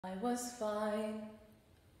I was fine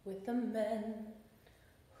with the men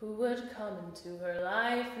who would come into her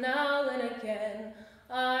life now and again.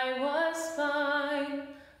 I was fine,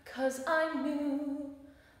 'cause I knew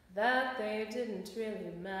that they didn't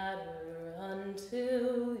really matter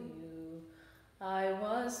until you. I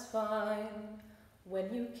was fine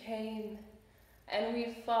when you came and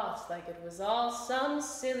we fought like it was all some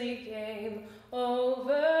silly game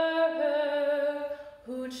over her.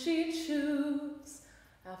 Who'd she choose?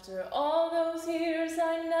 After all those years,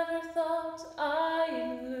 I never thought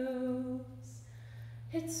I'd lose.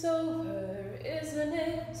 It's over, isn't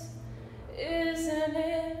it? Isn't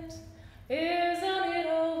it? Isn't it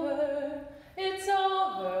over? It's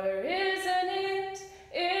over, isn't it?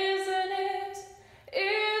 Isn't it?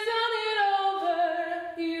 Isn't it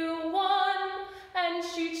over? You won, and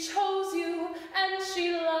she chose you, and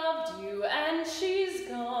she loved you, and she's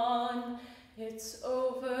gone. It's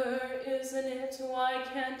over, isn't it? Why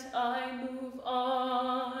can't I move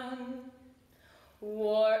on?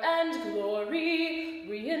 War and glory,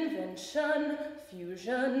 reinvention,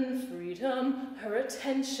 fusion, freedom, her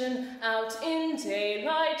attention, out in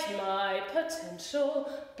daylight, my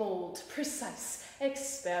potential, bold, precise,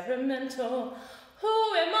 experimental.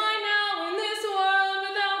 Who am I now in this world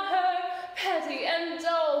without her? Petty and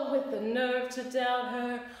dull, with the nerve to doubt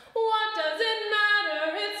her. What does it matter?